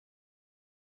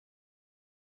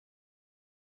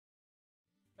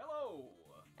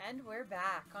And we're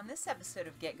back. On this episode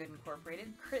of Get Good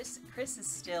Incorporated, Kris is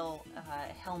still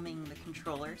helming the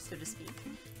controller, so to speak,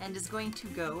 and is going to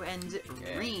go and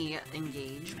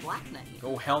re-engage Black Knight.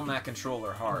 Go helm that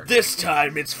controller hard. This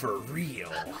time it's for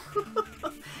real.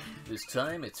 This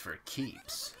time it's for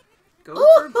keeps. Go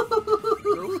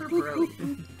for broke.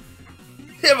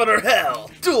 Heaven or hell,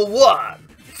 duel 1,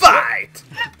 fight!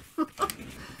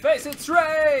 Face it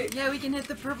straight! Yeah, we can hit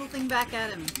the purple thing back at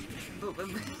him.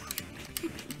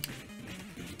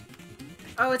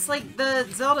 Oh, it's like the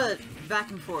Zelda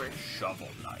back and forth. Shovel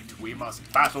Knight, we must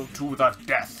battle to the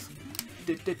death.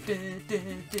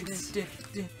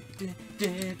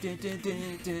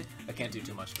 I can't do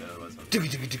too much though.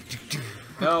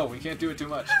 No, we can't do it too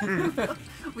much.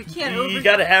 We can't. You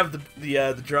gotta have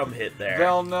the drum hit there.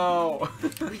 Hell no.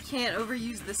 We can't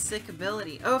overuse the sick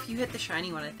ability. Oh, if you hit the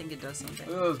shiny one, I think it does something.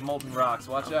 Look at those molten rocks.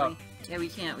 Watch out. Yeah, we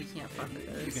can't fuck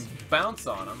with those. You can bounce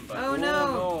on them, but oh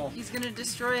no, he's gonna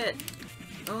destroy it.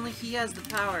 Only he has the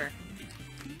power.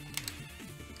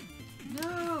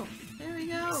 No, there we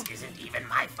go. This isn't even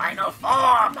my final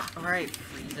form. All right,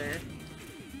 Freezer.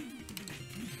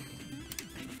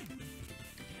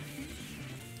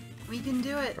 We can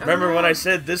do it. Remember when I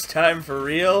said this time for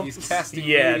real? He's casting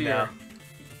meteor. No.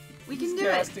 We can do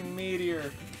it. He's casting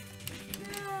meteor.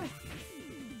 No.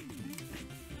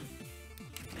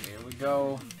 Here we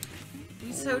go.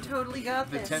 We so totally got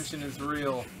The this. tension is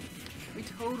real. We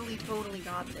totally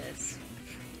got this.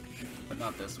 But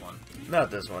not this one. Not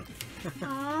this one.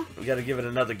 Aww. We gotta give it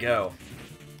another go.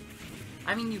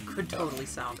 I mean, you could totally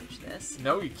salvage this.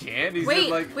 No, you can't. He's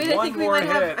Wait, like wait! one I think we more might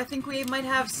hit. have. I think we might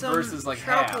have some versus like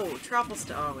tropple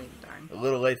stuff. Oh wait, darn. A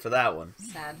little late for that one.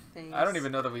 Sad face. I don't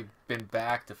even know that we've been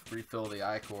back to refill the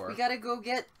ichor. We gotta go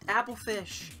get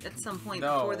applefish at some point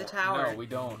before the tower. No, we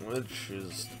don't. Which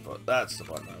is that's the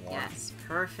button I want. Yes,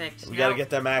 perfect. We gotta get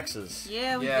them axes.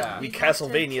 Yeah, we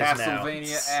Castlevania's now.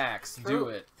 Castlevania axe, do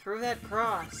it. Throw that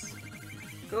cross.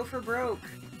 Go for broke.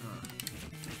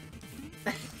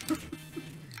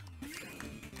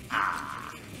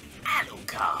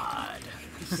 Alucard.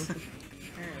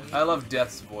 I love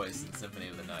Death's voice in Symphony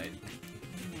of the Night.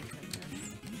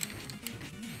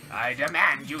 I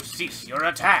demand you cease your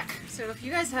attack. So if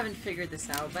you guys haven't figured this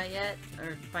out by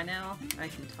now, I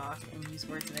can talk and use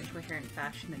words in a coherent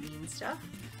fashion that means stuff.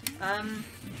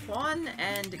 Juan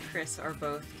and Kris are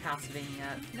both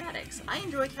Castlevania fanatics. I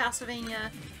enjoy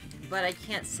Castlevania, but I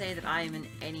can't say that I am in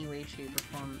any way, shape, or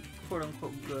form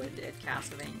quote-unquote good at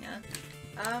Castlevania.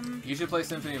 You should play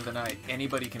Symphony of the Night.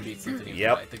 Anybody can beat Symphony of the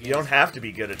Yep. Night. The game You don't have to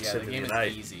be good at Symphony of the Night.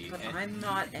 The game is easy. But I'm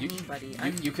not anybody.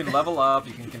 You can level up.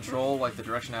 You can control like the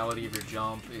directionality of your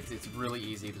jump. It's really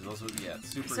easy. There's also it's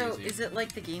super easy. So is it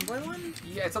like the Game Boy one?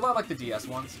 Yeah, it's a lot like the DS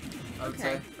ones, I would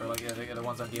say, or like the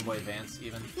ones on Game Boy Advance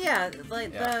even. Yeah,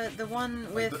 like the one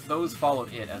with those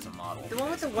followed it as a model. the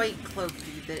one with the white cloak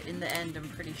that in the end I'm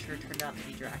pretty sure turned out to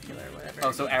be Dracula or whatever.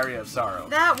 Oh, so Area of Sorrow.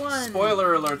 That one.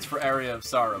 Spoiler alerts for Area of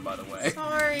Sorrow, by the way.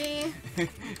 Sorry.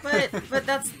 but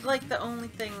that's like the only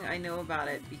thing I know about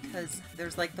it because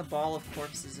there's like the ball of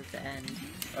corpses at the end.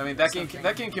 I mean that game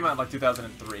came out in like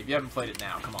 2003. If you haven't played it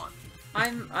now, come on.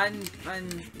 I'm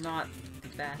not the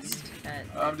best at.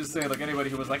 I'm just saying, like anybody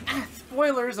who was like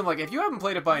spoilers, I'm like, if you haven't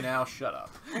played it by now, shut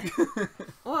up.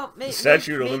 Well, maybe the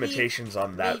statute of limitations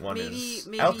on that one is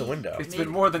out the window. It's been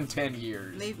more than 10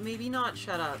 years. Maybe not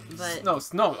shut up, but no,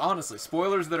 honestly,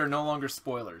 spoilers that are no longer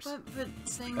spoilers. But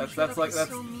saying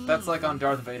that's like on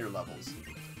Darth Vader levels.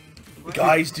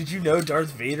 Guys, did you know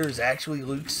Darth Vader is actually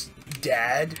Luke's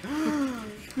dad?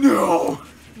 No!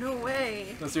 No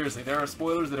way. No, seriously, there are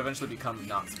spoilers that eventually become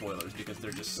not spoilers because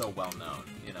they're just so well known,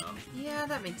 you know? Yeah,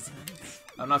 that makes sense.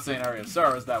 I'm not saying Area of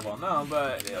Sorrow is that well known,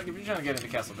 but like, if you're trying to get into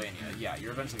Castlevania, yeah,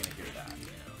 you're eventually going to hear that, you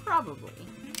know? Probably.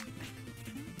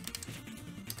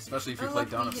 Especially if you play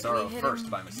Dawn of Sorrow first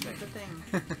by mistake. The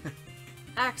thing.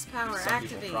 Axe power, Some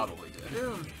activate. people probably did.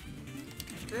 Boom.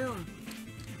 Boom.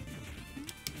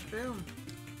 Boom.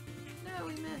 No,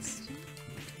 we missed.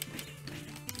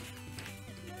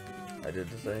 No. I did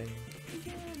the thing. We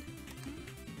did.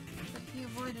 But he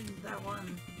avoided that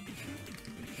one.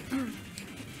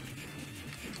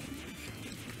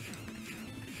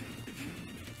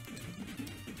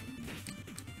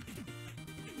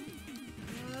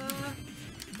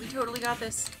 We totally got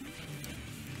this.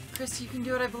 Kris, you can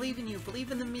do it. I believe in you.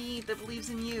 Believe in the me that believes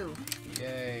in you.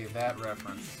 Yay, that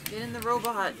reference. Get in the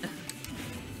robot.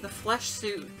 The flesh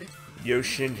suit. Yo,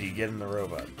 Shinji, get in the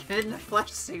robot. Get in the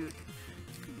flesh suit.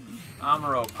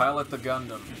 Amuro, pilot the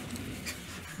Gundam.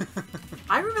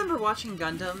 I remember watching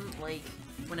Gundam, like,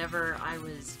 whenever I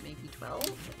was maybe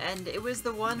 12, and it was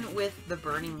the one with the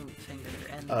burning finger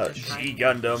and the G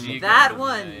Gundam. G that Gundam,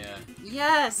 one. yeah.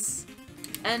 Yes,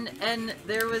 and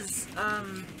there was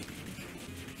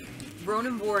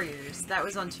Ronin Warriors. That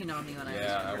was on Toonami when I was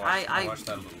younger. I watched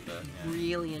that a little bit. Yeah.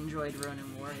 Really enjoyed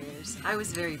Ronin Warriors. I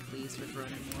was very pleased with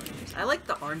Ronin Warriors. I liked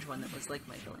the orange one that was like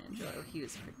Michelangelo. He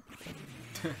was pretty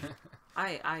cool.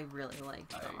 I really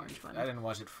liked the orange one. I didn't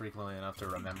watch it frequently enough to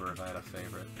remember if I had a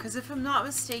favorite. Because if I'm not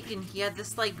mistaken, he had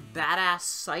this like badass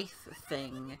scythe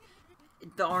thing,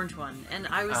 the orange one, and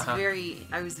I was very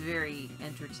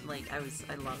entertained. Like I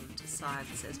loved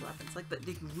scythes as weapons, like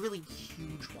the really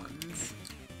huge ones.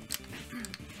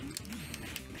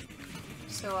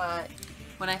 So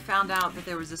when I found out that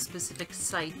there was a specific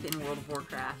scythe in World of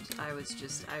Warcraft, I was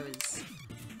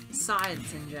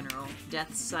scythes in general,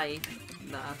 Death Scythe.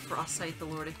 The Frost Scythe, the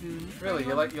Lord of Hoon. Really,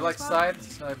 you like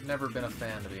scythes? I've never been a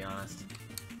fan, to be honest.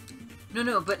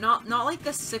 No, but not like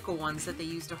the sickle ones that they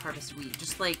use to harvest wheat.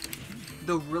 Just like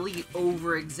the really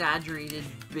over-exaggerated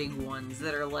big ones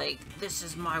that are like, this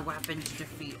is my weapon to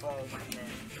defeat all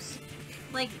weapons.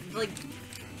 Like,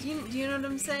 do you know what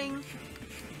I'm saying?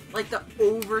 Like the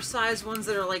oversized ones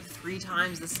that are like 3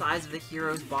 times the size of the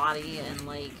hero's body, and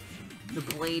like the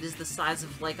blade is the size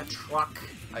of like a truck.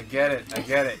 I get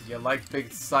it. You like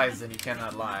big scythes and you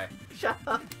cannot lie. Shut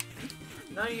up.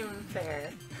 Not even fair.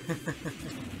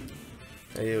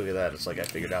 Hey, look at that. It's like I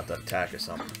figured out that attack or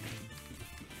something.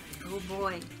 Oh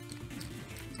boy.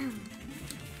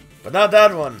 But not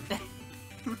that one!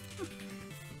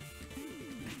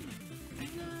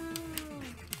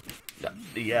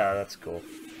 Yeah, that's cool.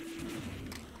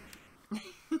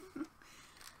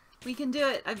 We can do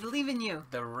it. I believe in you.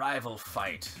 The rival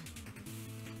fight.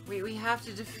 We have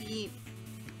to defeat.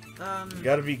 You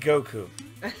gotta be Goku.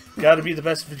 Gotta be the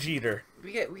best Vegeta.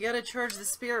 We gotta charge the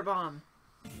spirit bomb.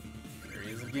 There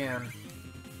he is again.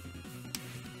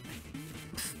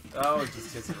 Oh, it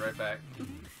just hits it right back.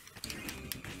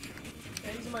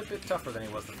 Yeah, he's a bit tougher than he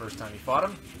was the first time you fought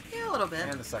him. Yeah, a little bit.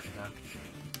 And the second time.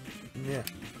 Yeah.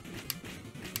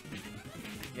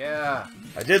 Yeah.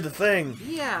 I did the thing.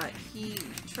 Yeah, he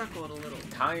chuckled a little.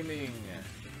 Timing.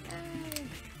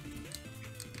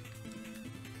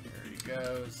 There he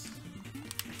goes.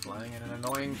 Flying in an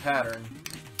annoying pattern.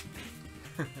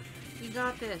 You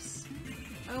got this.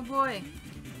 Oh boy.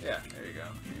 Yeah, there you go.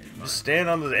 Just stand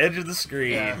on the edge of the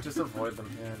screen. Yeah, just avoid them.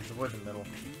 Yeah, just avoid the middle.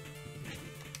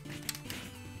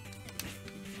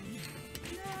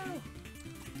 No.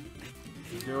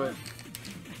 You do it.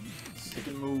 Stick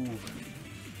and move.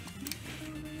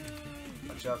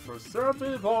 Watch out for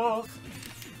Serpent Wolf.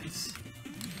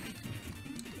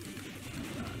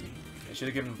 They should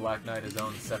have given Black Knight his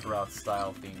own Sephiroth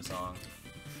style theme song.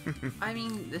 I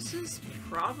mean, this is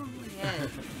probably it.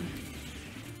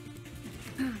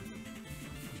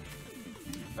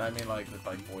 I mean, like with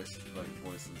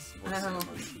voices. Oh.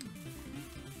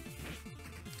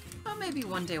 Well, maybe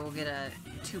one day we'll get a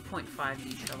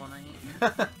 2.5D Shovel Knight.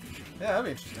 Yeah, that'd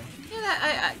be interesting.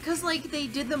 Yeah, cause like they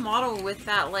did the model with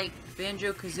that like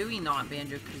Banjo-Kazooie, not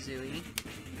Banjo-Kazooie.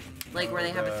 Like where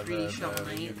they have a 3D Shovel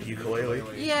Knight. Ukulele?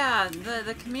 Yeah,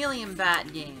 the Chameleon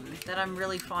Bat game that I'm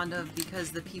really fond of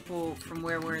because the people from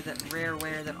Rareware that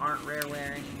aren't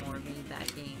Rareware anymore made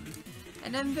that game.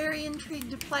 And I'm very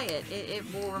intrigued to play it. It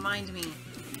will remind me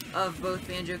of both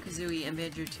Banjo-Kazooie and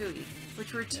Banjo-Tooie,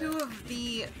 which were two of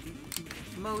the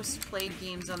most played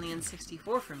games on the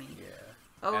N64 for me. Yeah.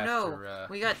 Oh no,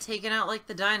 we got taken out like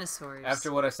the dinosaurs.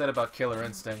 After what I said about Killer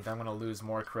Instinct, I'm gonna lose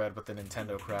more cred with the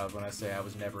Nintendo crowd when I say I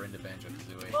was never into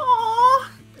Banjo-Kazooie. Aww!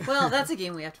 Well, that's a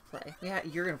game we have to play.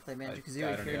 You're gonna play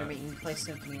Banjo-Kazooie if you're gonna make me play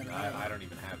Symphony of the Night. I don't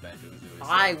even have Banjo-Kazooie. So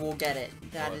I will get it.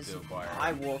 That is, acquire.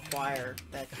 I will acquire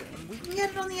that game. We can get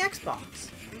it on the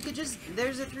Xbox. We could just,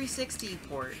 there's a 360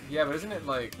 port. Yeah, but isn't it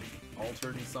like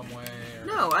altered in some way? Or...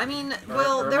 No, I mean,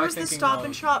 or there am I was the thinking stop of...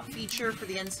 and shop feature for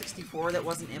the N64 that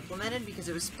wasn't implemented because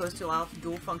it was supposed to allow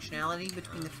dual functionality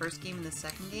between the first game and the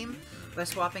second game by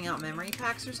swapping out memory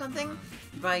packs or something,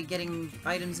 by getting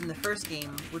items in the first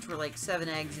game, which were like 7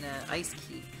 eggs and an ice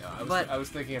key. No, I was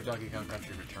thinking of Donkey Kong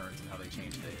Country Returns and how they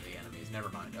changed the enemies. Never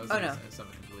mind. I was thinking of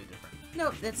something completely different.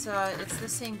 No, it's the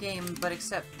same game, but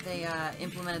except they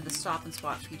implemented the stop and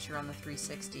swap feature on the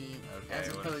 360 as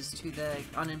opposed to the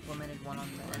unimplemented one on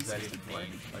the N64. What does that even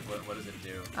mean? Like, what does it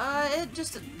do? It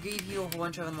just gave you a whole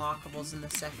bunch of unlockables in the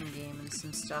second game and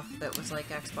some stuff that was like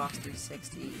Xbox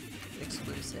 360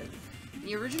 exclusive.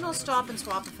 The original stop and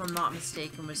swap, if I'm not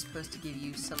mistaken, was supposed to give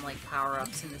you some like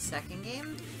power-ups in the second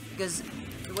game, because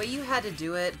the way you had to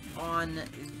do it on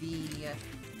the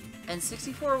And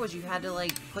 64 was you had to,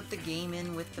 like, put the game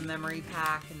in with the memory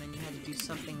pack, and then you had to do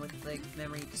something with, like,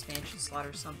 memory expansion slot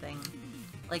or something.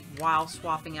 Like, while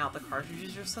swapping out the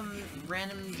cartridges or some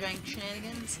random jank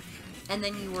shenanigans. And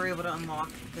then you were able to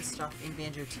unlock the stuff in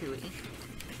Banjo-Tooie.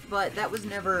 But that was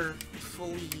never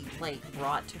fully, like,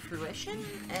 brought to fruition,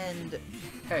 and...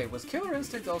 Hey, was Killer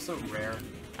Instinct also rare?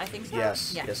 I think so.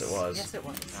 Yes, yes it was. Yes, it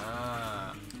was.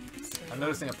 Ah. So... I'm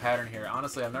noticing a pattern here.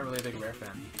 Honestly, I'm not really a big Rare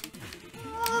fan.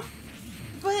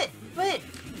 But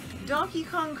Donkey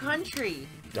Kong Country.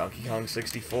 Donkey Kong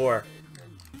 64.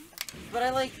 But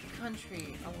I like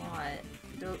Country a lot.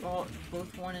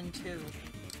 Both 1 and 2.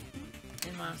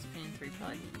 In my opinion, 3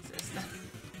 probably didn't exist.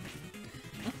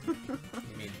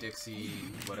 You mean Dixie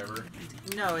whatever?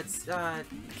 No, it's,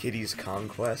 Kitty's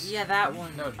Conquest? yeah, that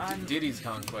one. No, Diddy's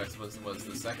Conquest was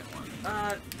the second one.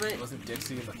 But... Wasn't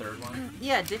Dixie in the third one?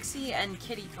 Yeah, Dixie and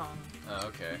Kitty Kong. Oh,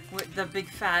 okay. With the big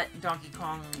fat Donkey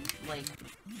Kong, like,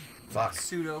 Fuck.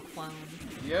 pseudo-clone.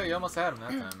 Yeah, you almost had him that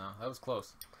time, though. That was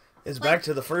close. It's back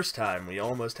to the first time. We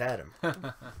almost had him.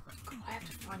 God, I have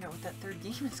to find out what that third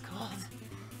game is called.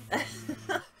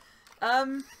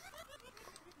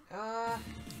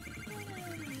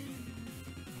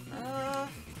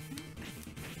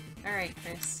 Alright,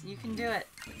 Kris, you can do it.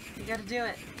 You gotta do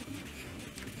it.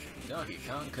 Donkey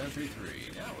Kong Country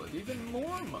 3, now with even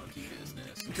more monkey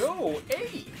business. Go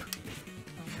ape!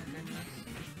 Oh my goodness.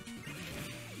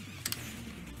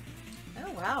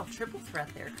 Oh wow, triple threat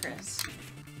there, Kris.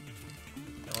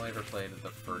 I only ever played the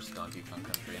first Donkey Kong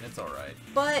Country, and it's alright.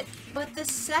 But the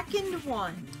second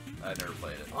one. I never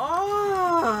played it.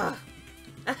 Oh!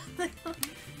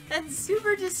 That's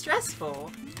super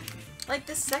distressful. Like,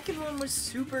 the second one was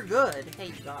super good. Hey,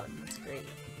 you got him. That's great.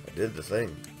 I did the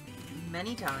thing.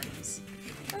 Many times.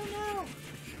 Oh no!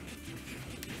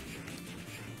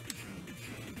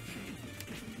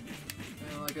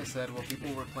 Well, like I said, while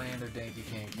people were playing their Donkey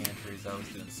Kong countries, I was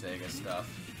doing Sega stuff.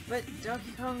 But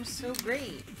Donkey Kong's so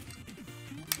great.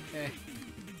 Eh.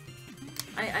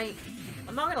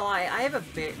 I'm not gonna lie, I have a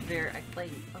I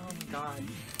played, oh my god.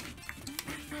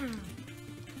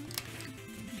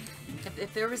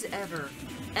 If there was ever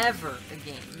a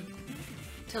game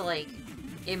to, like,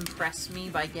 impress me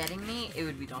by getting me, it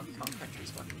would be Donkey Kong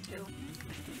Countries 1 and 2.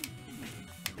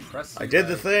 Impress I you, did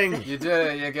the like- thing! You did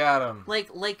it, you got him.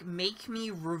 Like, make me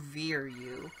revere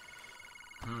you.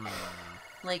 Hmm.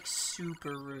 Like,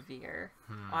 super revere.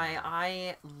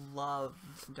 I love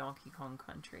Donkey Kong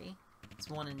Country. It's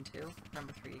 1 and 2.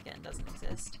 Number 3, again, doesn't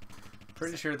exist.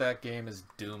 Pretty sure that game is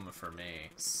doom for me.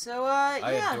 So, I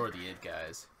yeah. adore the id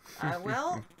guys.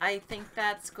 Well, I think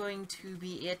that's going to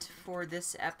be it for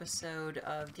this episode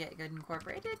of Git Gud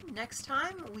Incorporated. Next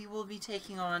time, we will be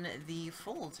taking on the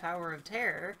full Tower of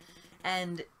Terror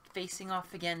and facing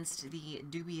off against the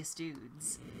dubious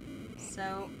dudes.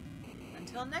 So,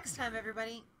 until next time,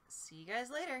 everybody, see you guys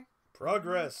later.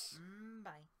 Progress!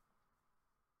 Bye.